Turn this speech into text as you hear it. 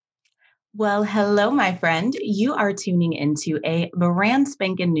Well, hello, my friend. You are tuning into a brand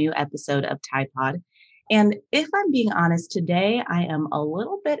spanking new episode of Tide Pod. And if I'm being honest, today I am a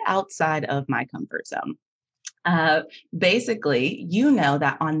little bit outside of my comfort zone. Uh, Basically, you know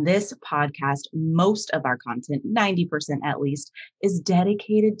that on this podcast, most of our content, 90% at least, is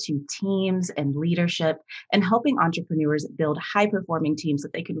dedicated to teams and leadership and helping entrepreneurs build high performing teams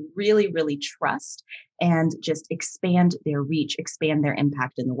that they can really, really trust and just expand their reach, expand their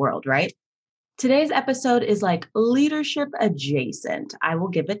impact in the world, right? Today's episode is like leadership adjacent. I will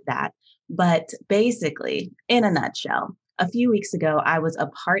give it that. But basically, in a nutshell, a few weeks ago, I was a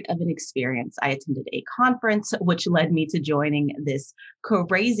part of an experience. I attended a conference, which led me to joining this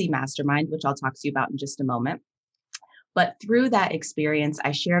crazy mastermind, which I'll talk to you about in just a moment. But through that experience,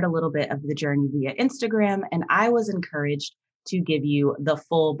 I shared a little bit of the journey via Instagram, and I was encouraged to give you the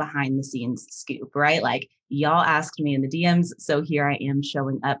full behind the scenes scoop, right? Like y'all asked me in the DMs. So here I am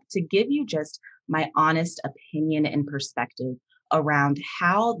showing up to give you just my honest opinion and perspective around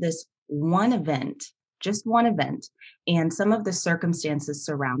how this one event, just one event, and some of the circumstances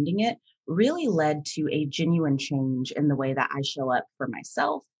surrounding it really led to a genuine change in the way that I show up for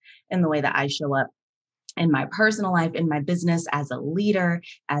myself, in the way that I show up in my personal life, in my business, as a leader,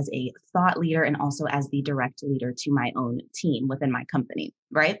 as a thought leader, and also as the direct leader to my own team within my company,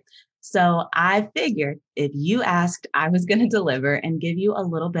 right? So I figured if you asked, I was going to deliver and give you a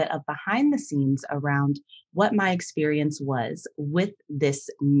little bit of behind the scenes around what my experience was with this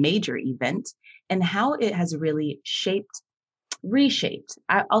major event and how it has really reshaped,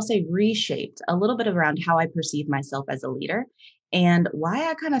 I'll say reshaped a little bit around how I perceive myself as a leader and why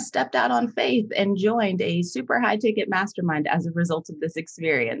I kind of stepped out on faith and joined a super high ticket mastermind as a result of this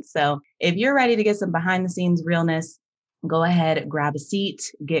experience. So if you're ready to get some behind the scenes realness, go ahead, grab a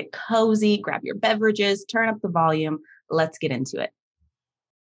seat, get cozy, grab your beverages, turn up the volume. Let's get into it.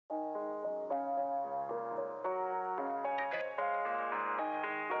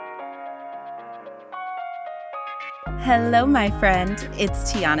 Hello, my friend.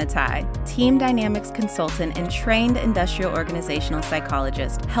 It's Tiana Tai, Team Dynamics Consultant and trained industrial organizational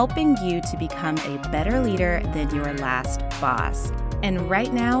psychologist, helping you to become a better leader than your last boss. And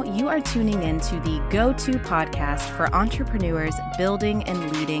right now, you are tuning into the go-to podcast for entrepreneurs building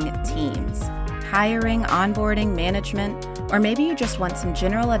and leading teams, hiring, onboarding, management, or maybe you just want some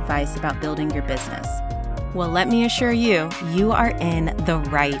general advice about building your business. Well, let me assure you, you are in the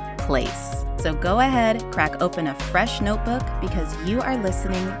right place. So go ahead, crack open a fresh notebook because you are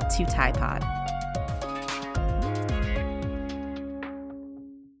listening to Tide Pod.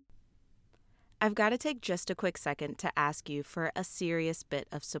 I've got to take just a quick second to ask you for a serious bit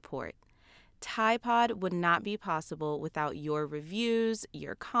of support. Tide Pod would not be possible without your reviews,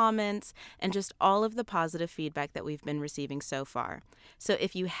 your comments, and just all of the positive feedback that we've been receiving so far. So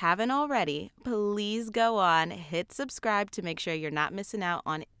if you haven't already, please go on, hit subscribe to make sure you're not missing out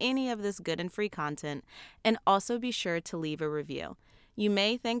on any of this good and free content, and also be sure to leave a review. You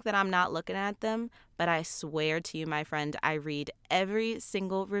may think that I'm not looking at them, but I swear to you, my friend, I read every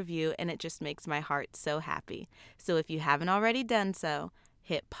single review and it just makes my heart so happy. So if you haven't already done so,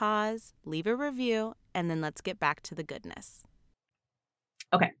 hit pause, leave a review, and then let's get back to the goodness.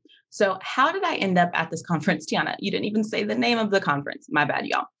 Okay, so how did I end up at this conference, Tiana? You didn't even say the name of the conference. My bad,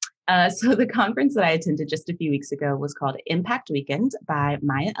 y'all. So the conference that I attended just a few weeks ago was called Impact Weekend by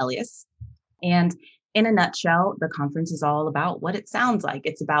Maya Elias. And in a nutshell, the conference is all about what it sounds like.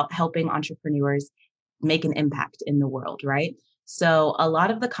 It's about helping entrepreneurs make an impact in the world, right? So a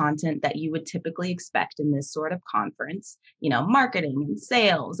lot of the content that you would typically expect in this sort of conference, marketing and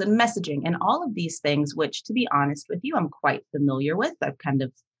sales and messaging and all of these things, which to be honest with you, I'm quite familiar with. I've kind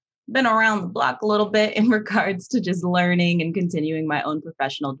of been around the block a little bit in regards to just learning and continuing my own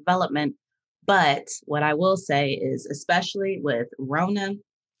professional development. But what I will say is, especially with Rona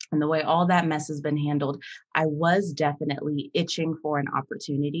and the way all that mess has been handled, I was definitely itching for an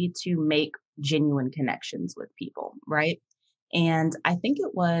opportunity to make genuine connections with people, right? And I think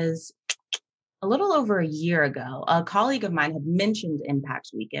it was a little over a year ago, a colleague of mine had mentioned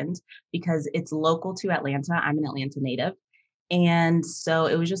Impact Weekend because it's local to Atlanta. I'm an Atlanta native. And so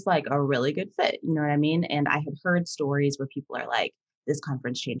it was just like a really good fit. You know what I mean? And I had heard stories where people are like, this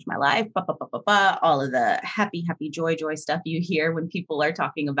conference changed my life, all of the happy, happy, joy stuff you hear when people are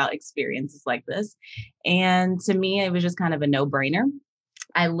talking about experiences like this. And to me, it was just kind of a no brainer.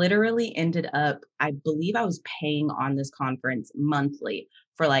 I literally ended up, I believe I was paying on this conference monthly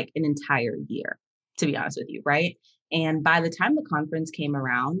for like an entire year, to be honest with you, right? And by the time the conference came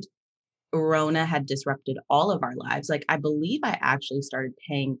around, Rona had disrupted all of our lives. Like, I believe I actually started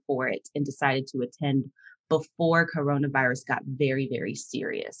paying for it and decided to attend before coronavirus got very, very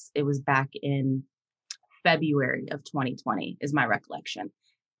serious. It was back in February of 2020 is my recollection.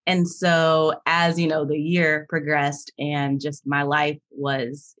 And so as the year progressed and just my life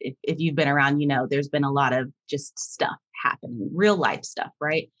was, if you've been around, there's been a lot of just stuff happening, real life stuff,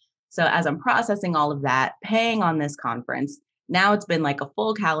 right? So as I'm processing all of that, paying on this conference, now it's been like a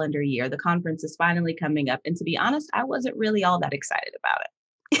full calendar year. The conference is finally coming up. And to be honest, I wasn't really all that excited about it.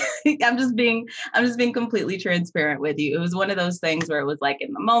 I'm just being completely transparent with you. It was one of those things where it was like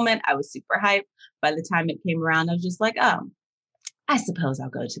in the moment, I was super hyped. By the time it came around, I was just like, oh, I suppose I'll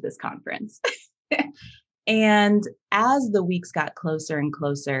go to this conference. And as the weeks got closer and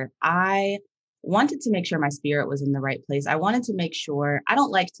closer, I wanted to make sure my spirit was in the right place. I wanted to make sure I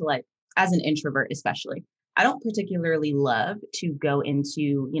don't like to as an introvert, especially, I don't particularly love to go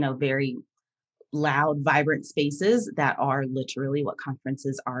into, very loud, vibrant spaces that are literally what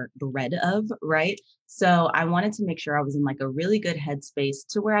conferences are bred of, right? So I wanted to make sure I was in like a really good headspace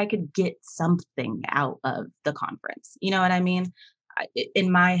to where I could get something out of the conference. You know what I mean? In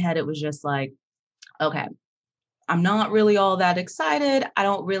my head, it was just like, okay, I'm not really all that excited. I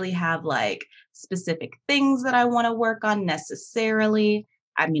don't really have like specific things that I want to work on necessarily.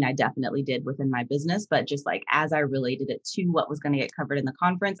 I mean, I definitely did within my business, but just like as I related it to what was going to get covered in the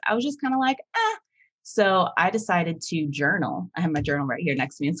conference, I was just kind of like, eh. So I decided to journal. I have my journal right here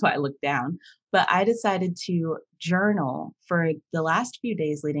next to me, and so I looked down. But I decided to journal for the last few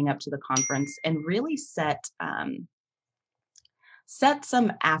days leading up to the conference and really set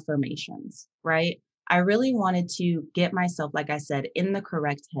some affirmations, right? I really wanted to get myself, like I said, in the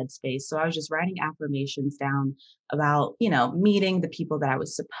correct headspace. So I was just writing affirmations down about, meeting the people that I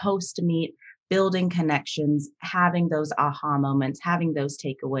was supposed to meet, building connections, having those aha moments, having those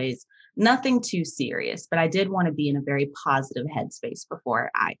takeaways. Nothing too serious, but I did want to be in a very positive headspace before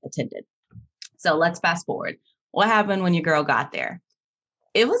I attended. So let's fast forward. What happened when your girl got there?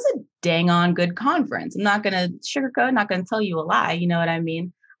 It was a dang on good conference. I'm not going to sugarcoat, not going to tell you a lie. You know what I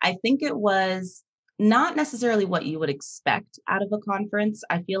mean? I think it was not necessarily what you would expect out of a conference.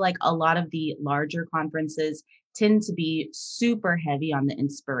 I feel like a lot of the larger conferences tend to be super heavy on the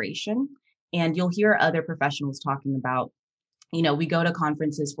inspiration. And you'll hear other professionals talking about, we go to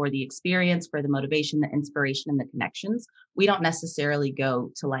conferences for the experience, for the motivation, the inspiration, and the connections. We don't necessarily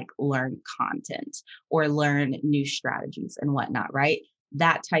go to like learn content or learn new strategies and whatnot, right?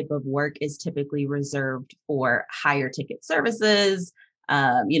 That type of work is typically reserved for higher ticket services,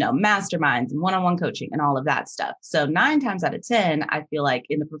 masterminds and one-on-one coaching and all of that stuff. So 9 times out of 10, I feel like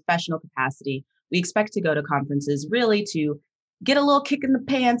in the professional capacity, we expect to go to conferences really to get a little kick in the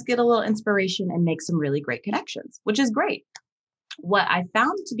pants, get a little inspiration, and make some really great connections, which is great. What I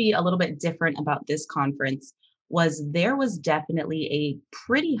found to be a little bit different about this conference was there was definitely a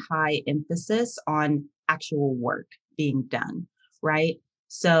pretty high emphasis on actual work being done, right?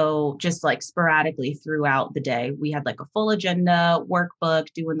 So just like sporadically throughout the day, we had like a full agenda, workbook,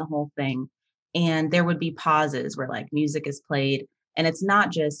 doing the whole thing. And there would be pauses where like music is played. And it's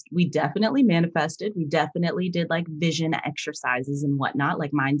not just, we definitely manifested, we definitely did like vision exercises and whatnot,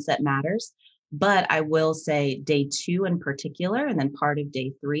 like mindset matters. But I will say day 2 in particular, and then part of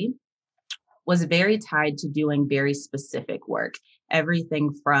day 3 was very tied to doing very specific work.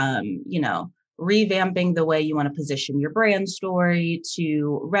 Everything from, revamping the way you want to position your brand story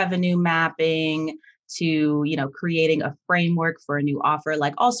to revenue mapping to, creating a framework for a new offer,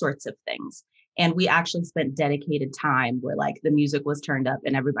 like all sorts of things. And we actually spent dedicated time where like the music was turned up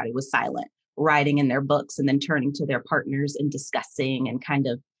and everybody was silent, writing in their books and then turning to their partners and discussing and kind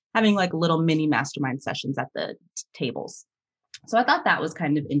of having like little mini mastermind sessions at the tables. So I thought that was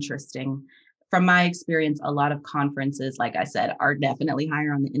kind of interesting. From my experience, a lot of conferences, like I said, are definitely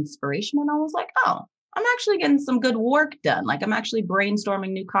higher on the inspiration. And I was like, oh, I'm actually getting some good work done. Like I'm actually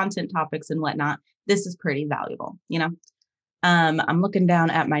brainstorming new content topics and whatnot. This is pretty valuable. I'm looking down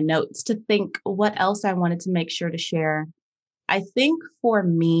at my notes to think what else I wanted to make sure to share. I think for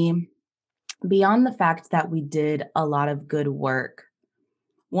me, beyond the fact that we did a lot of good work,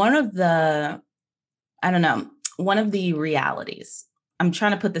 one of the realities, I'm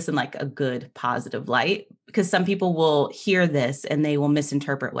trying to put this in like a good positive light because some people will hear this and they will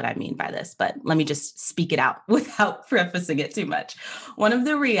misinterpret what I mean by this, but let me just speak it out without prefacing it too much. One of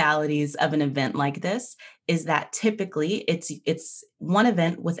the realities of an event like this is that typically it's one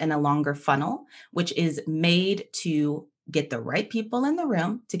event within a longer funnel, which is made to get the right people in the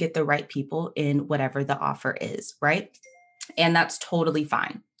room, to get the right people in whatever the offer is, right? And that's totally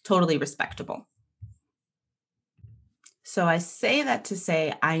fine, totally respectable. So I say that to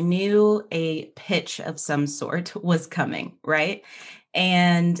say I knew a pitch of some sort was coming, right?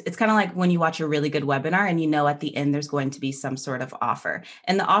 And it's kind of like when you watch a really good webinar and you know at the end there's going to be some sort of offer.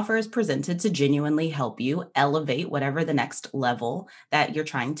 And the offer is presented to genuinely help you elevate whatever the next level that you're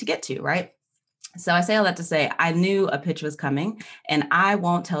trying to get to, right? So I say all that to say I knew a pitch was coming, and I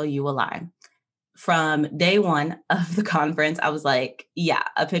won't tell you a lie. From day one of the conference, I was like, yeah,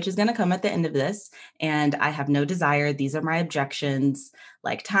 a pitch is going to come at the end of this. And I have no desire. These are my objections,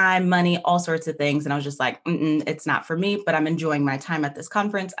 like time, money, all sorts of things. And I was just like, it's not for me, but I'm enjoying my time at this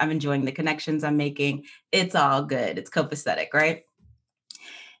conference. I'm enjoying the connections I'm making. It's all good. It's copacetic, right?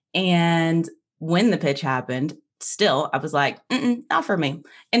 And when the pitch happened, still, I was like, not for me.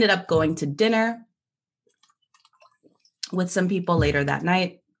 Ended up going to dinner with some people later that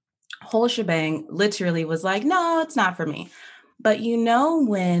night. Whole shebang, literally was like, no, it's not for me. But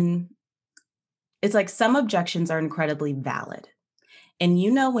when it's like some objections are incredibly valid. And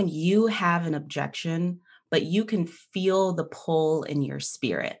when you have an objection, but you can feel the pull in your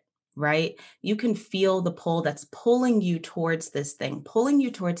spirit, right? You can feel the pull that's pulling you towards this thing, pulling you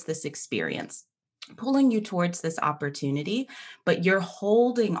towards this experience, pulling you towards this opportunity, but you're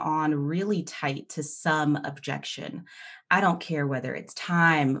holding on really tight to some objection. I don't care whether it's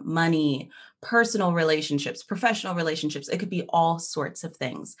time, money, personal relationships, professional relationships, it could be all sorts of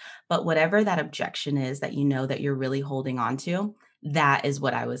things. But whatever that objection is that that you're really holding on to, that is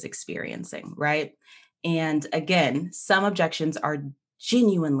what I was experiencing, right? And again, some objections are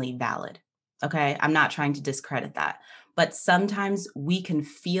genuinely valid. Okay. I'm not trying to discredit that. But sometimes we can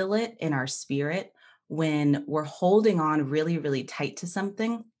feel it in our spirit when we're holding on really, really tight to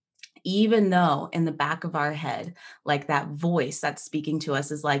something, even though in the back of our head, like that voice that's speaking to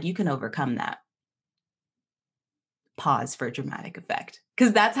us is like, you can overcome that. Pause for dramatic effect.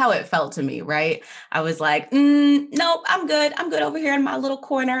 Because that's how it felt to me, right? I was like, nope, I'm good. I'm good over here in my little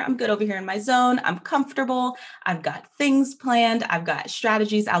corner. I'm good over here in my zone. I'm comfortable. I've got things planned. I've got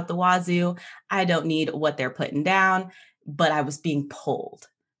strategies out the wazoo. I don't need what they're putting down. But I was being pulled.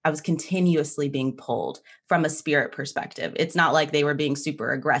 I was continuously being pulled from a spirit perspective. It's not like they were being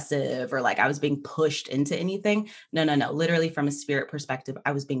super aggressive or like I was being pushed into anything. No, no, no. Literally from a spirit perspective,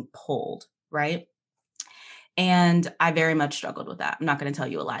 I was being pulled, right? And I very much struggled with that. I'm not going to tell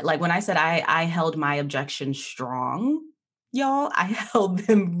you a lie. Like when I said I held my objections strong, y'all, I held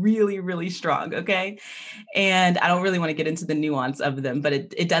them really, really strong. Okay. And I don't really want to get into the nuance of them, but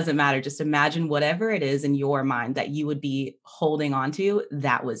it doesn't matter. Just imagine whatever it is in your mind that you would be holding on to.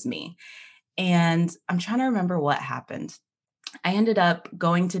 That was me. And I'm trying to remember what happened. I ended up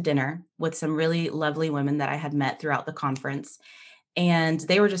going to dinner with some really lovely women that I had met throughout the conference. And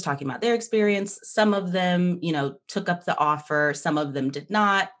they were just talking about their experience. Some of them, took up the offer. Some of them did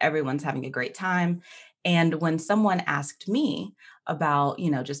not. Everyone's having a great time. And when someone asked me about,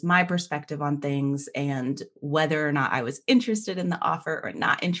 just my perspective on things and whether or not I was interested in the offer or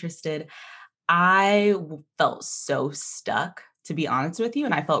not interested, felt so stuck, to be honest with you.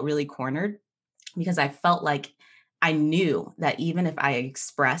 And I felt really cornered because I felt like I knew that even if I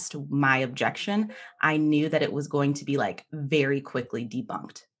expressed my objection, I knew that it was going to be like very quickly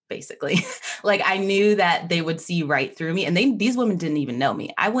debunked, basically. Like I knew that they would see right through me. And these women didn't even know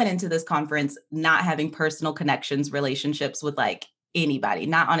me. I went into this conference not having personal connections, relationships with like anybody,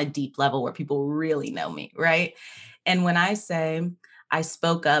 not on a deep level where people really know me, right? And when I say I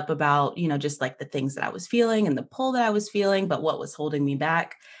spoke up about, just like the things that I was feeling and the pull that I was feeling, but what was holding me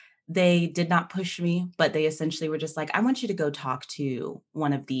back, they did not push me, but they essentially were just like, I want you to go talk to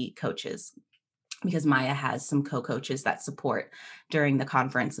one of the coaches because Maya has some co-coaches that support during the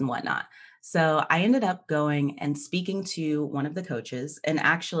conference and whatnot. So I ended up going and speaking to one of the coaches. And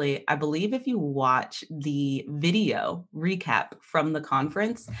actually, I believe if you watch the video recap from the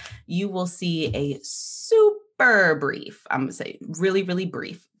conference, you will see a super brief, I'm going to say really, really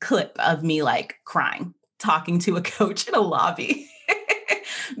brief clip of me like crying, talking to a coach in a lobby.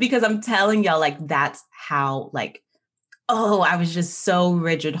 Because I'm telling y'all, like, that's how, like, I was just so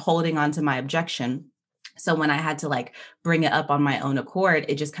rigid holding on to my objection. So when I had to like bring it up on my own accord,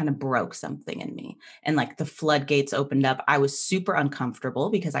 it just kind of broke something in me. And like the floodgates opened up. I was super uncomfortable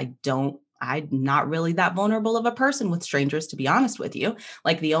because I'm not really that vulnerable of a person with strangers, to be honest with you.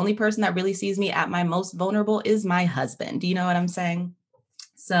 Like the only person that really sees me at my most vulnerable is my husband. Do you know what I'm saying?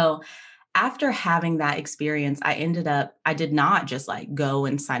 So after having that experience, I did not just like go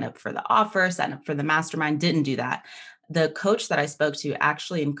and sign up for the offer, sign up for the mastermind, didn't do that. The coach that I spoke to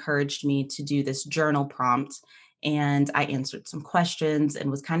actually encouraged me to do this journal prompt. And I answered some questions and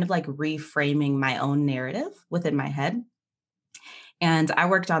was kind of like reframing my own narrative within my head. And I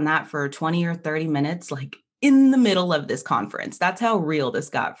worked on that for 20 or 30 minutes, like in the middle of this conference. That's how real this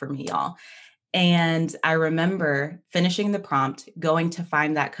got for me, y'all. And I remember finishing the prompt, going to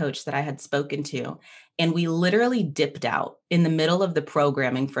find that coach that I had spoken to. And we literally dipped out in the middle of the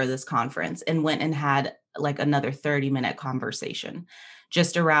programming for this conference and went and had like another 30-minute conversation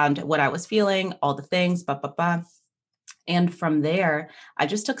just around what I was feeling, all the things, blah, blah, blah. And from there, I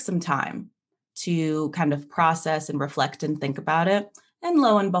just took some time to kind of process and reflect and think about it. And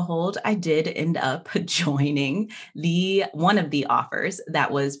lo and behold, I did end up joining the one of the offers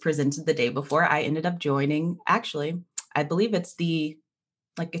that was presented the day before. I ended up joining, actually, I believe it's the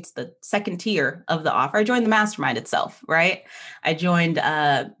second tier of the offer. I joined the mastermind itself, right? I joined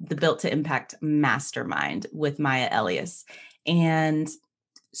the Built to Impact mastermind with Maya Elias. And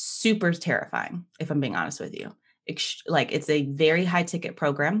super terrifying, if I'm being honest with you. Like, it's a very high ticket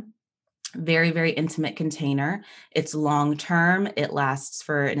program, very, very intimate container. It's long term. It lasts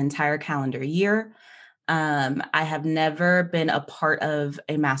for an entire calendar year. I have never been a part of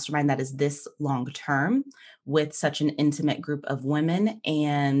a mastermind that is this long term with such an intimate group of women.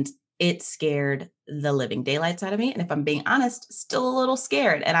 And it scared the living daylights out of me. And if I'm being honest, still a little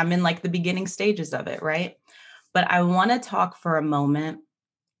scared. And I'm in like the beginning stages of it, right? But I want to talk for a moment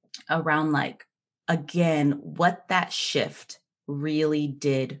around, like, again, what that shift really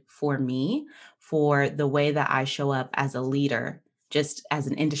did for me, for the way that I show up as a leader, just as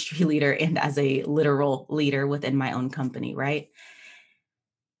an industry leader and as a literal leader within my own company, right?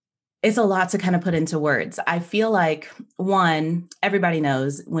 It's a lot to kind of put into words. I feel like, one, everybody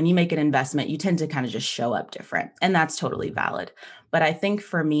knows when you make an investment, you tend to kind of just show up different, and that's totally valid. But I think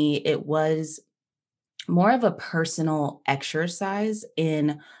for me, it was more of a personal exercise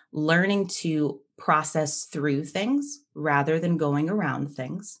in learning to process through things rather than going around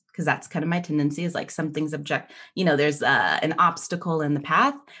things. Because that's kind of my tendency, is like something's there's an obstacle in the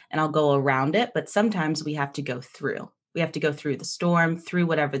path and I'll go around it. But sometimes we have to go through. We have to go through the storm, through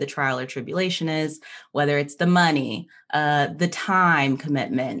whatever the trial or tribulation is, whether it's the money, the time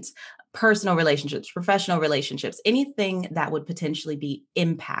commitment, personal relationships, professional relationships, anything that would potentially be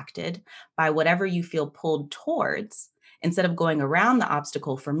impacted by whatever you feel pulled towards. Instead of going around the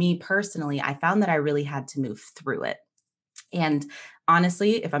obstacle, for me personally, I found that I really had to move through it. And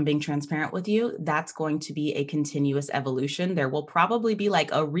honestly, if I'm being transparent with you, that's going to be a continuous evolution. There will probably be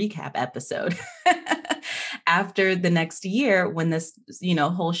like a recap episode after the next year when this,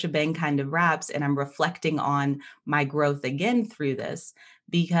 whole shebang kind of wraps and I'm reflecting on my growth again through this,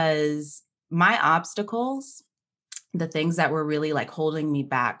 because my obstacles, the things that were really like holding me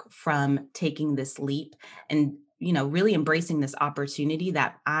back from taking this leap and, really embracing this opportunity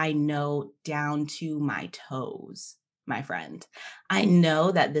that I know down to my toes, my friend. I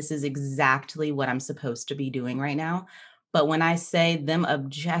know that this is exactly what I'm supposed to be doing right now. But when I say them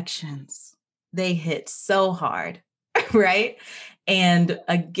objections, they hit so hard, right? And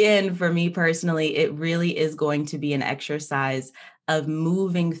again, for me personally, it really is going to be an exercise of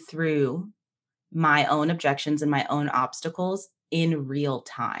moving through my own objections and my own obstacles in real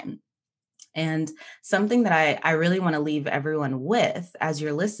time. And something that I really want to leave everyone with as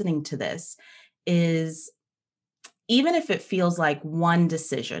you're listening to this is, even if it feels like one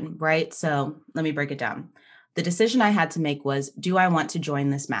decision, right? So let me break it down. The decision I had to make was, do I want to join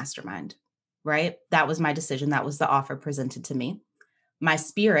this mastermind? Right? That was my decision. That was the offer presented to me. My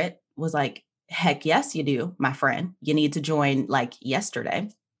spirit was like, heck yes, you do, my friend. You need to join like yesterday.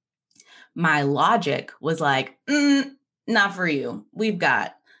 My logic was like, not for you.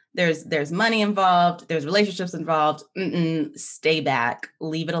 There's money involved, there's relationships involved. Stay back,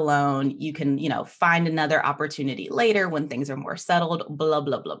 leave it alone. You can, find another opportunity later when things are more settled, blah,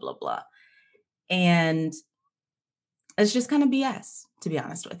 blah, blah, blah, blah. And it's just kind of BS, to be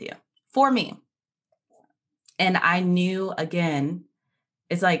honest with you, for me. And I knew, again,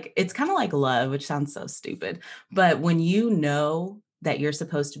 it's kind of like love, which sounds so stupid. But when you know that you're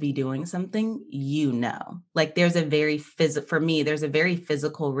supposed to be doing something, like there's a very for me, there's a very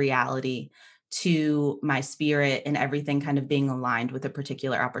physical reality to my spirit and everything kind of being aligned with a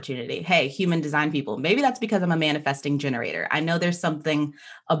particular opportunity. Hey, human design people, maybe that's because I'm a manifesting generator. I know there's something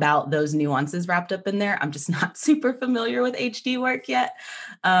about those nuances wrapped up in there. I'm just not super familiar with HD work yet.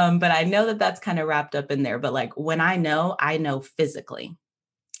 But I know that that's kind of wrapped up in there. But like when I know physically,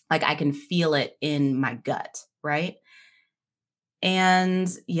 like I can feel it in my gut, right? And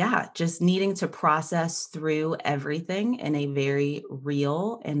yeah, just needing to process through everything in a very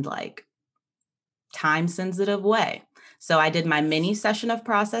real and like time sensitive way. So I did my mini session of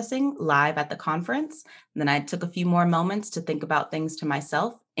processing live at the conference. And then I took a few more moments to think about things to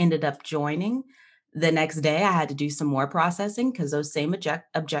myself, ended up joining. The next day, I had to do some more processing because those same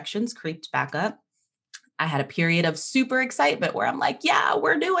objections creeped back up. I had a period of super excitement where I'm like, yeah,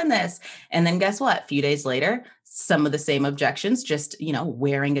 we're doing this. And then guess what? A few days later, some of the same objections, just,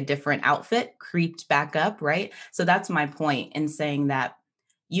 wearing a different outfit creeped back up, right? So that's my point in saying that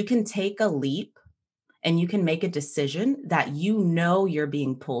you can take a leap and you can make a decision that you're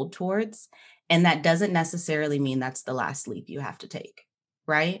being pulled towards. And that doesn't necessarily mean that's the last leap you have to take,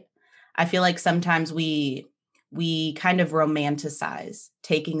 right? I feel like sometimes we kind of romanticize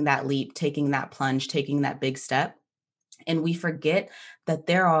taking that leap, taking that plunge, taking that big step. And we forget that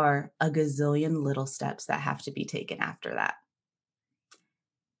there are a gazillion little steps that have to be taken after that.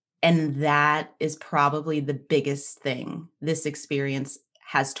 And that is probably the biggest thing this experience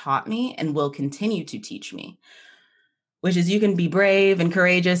has taught me and will continue to teach me, which is you can be brave and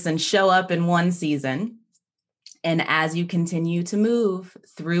courageous and show up in one season. And as you continue to move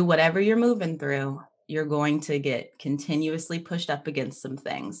through whatever you're moving through, you're going to get continuously pushed up against some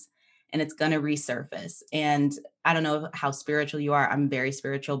things and it's going to resurface. And I don't know how spiritual you are. I'm very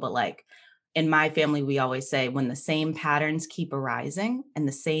spiritual, but like in my family, we always say when the same patterns keep arising and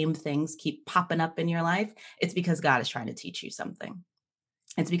the same things keep popping up in your life, it's because God is trying to teach you something.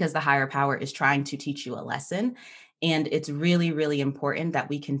 It's because the higher power is trying to teach you a lesson. And it's really, really important that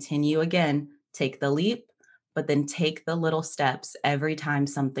we continue again, take the leap, but then take the little steps every time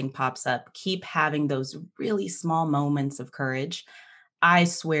something pops up. Keep having those really small moments of courage. I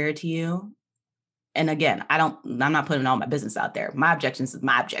swear to you, and again, I'm not putting all my business out there. My objections is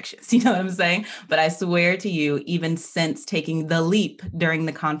my objections. You know what I'm saying? But I swear to you, even since taking the leap during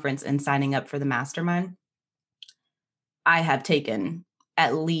the conference and signing up for the mastermind, I have taken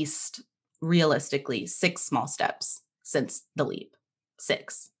at least realistically 6 small steps since the leap.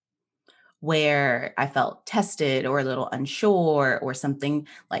 6 where I felt tested or a little unsure or something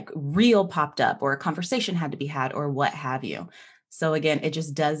like real popped up or a conversation had to be had or what have you. So again, it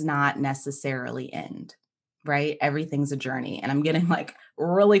just does not necessarily end, right? Everything's a journey. And I'm getting like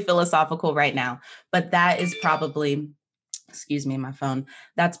really philosophical right now, but that is probably, excuse me, my phone.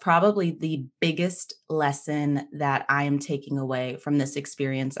 That's probably the biggest lesson that I am taking away from this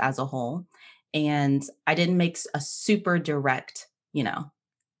experience as a whole. And I didn't make a super direct,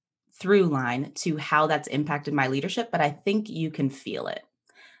 through line to how that's impacted my leadership, but I think you can feel it.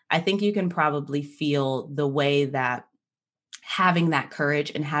 I think you can probably feel the way that having that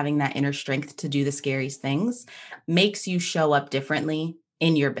courage and having that inner strength to do the scariest things makes you show up differently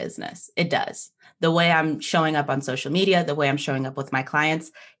in your business. It does. The way I'm showing up on social media, the way I'm showing up with my clients,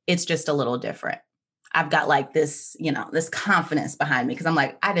 it's just a little different. I've got like this, this confidence behind me because I'm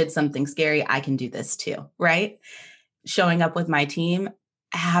like, I did something scary. I can do this too, right? Showing up with my team,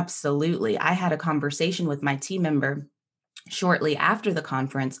 absolutely. I had a conversation with my team member shortly after the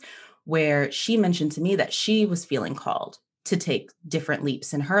conference where she mentioned to me that she was feeling called to take different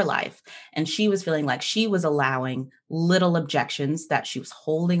leaps in her life. And she was feeling like she was allowing little objections that she was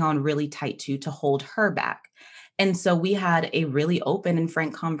holding on really tight to hold her back. And so we had a really open and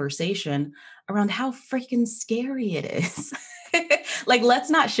frank conversation around how freaking scary it is. Like, let's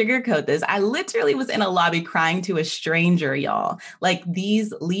not sugarcoat this. I literally was in a lobby crying to a stranger, y'all. Like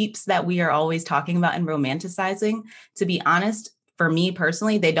these leaps that we are always talking about and romanticizing, to be honest, for me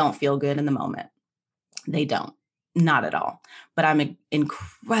personally, they don't feel good in the moment. They don't, not at all. But I'm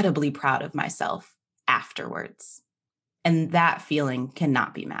incredibly proud of myself afterwards. And that feeling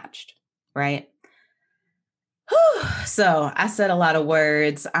cannot be matched, right? So I said a lot of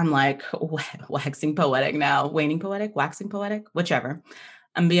words. I'm like waxing poetic now, waning poetic, waxing poetic, whichever.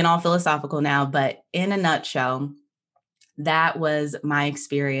 I'm being all philosophical now, but in a nutshell, that was my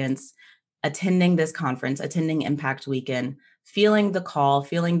experience attending this conference, attending Impact Weekend, feeling the call,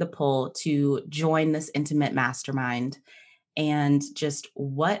 feeling the pull to join this intimate mastermind, and just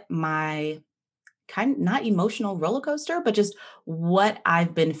what my kind of not emotional roller coaster, but just what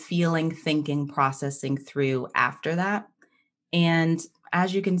I've been feeling, thinking, processing through after that. And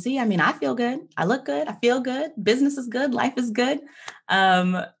as you can see, I mean, I feel good. I look good. I feel good. Business is good. Life is good.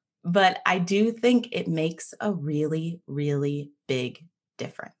 But I do think it makes a really, really big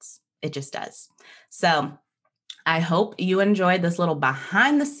difference. It just does. So I hope you enjoyed this little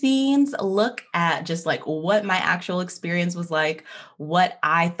behind the scenes look at just like what my actual experience was like, what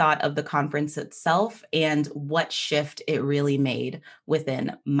I thought of the conference itself, and what shift it really made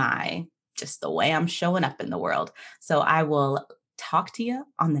within just the way I'm showing up in the world. So I will talk to you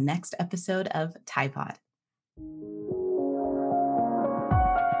on the next episode of Typod.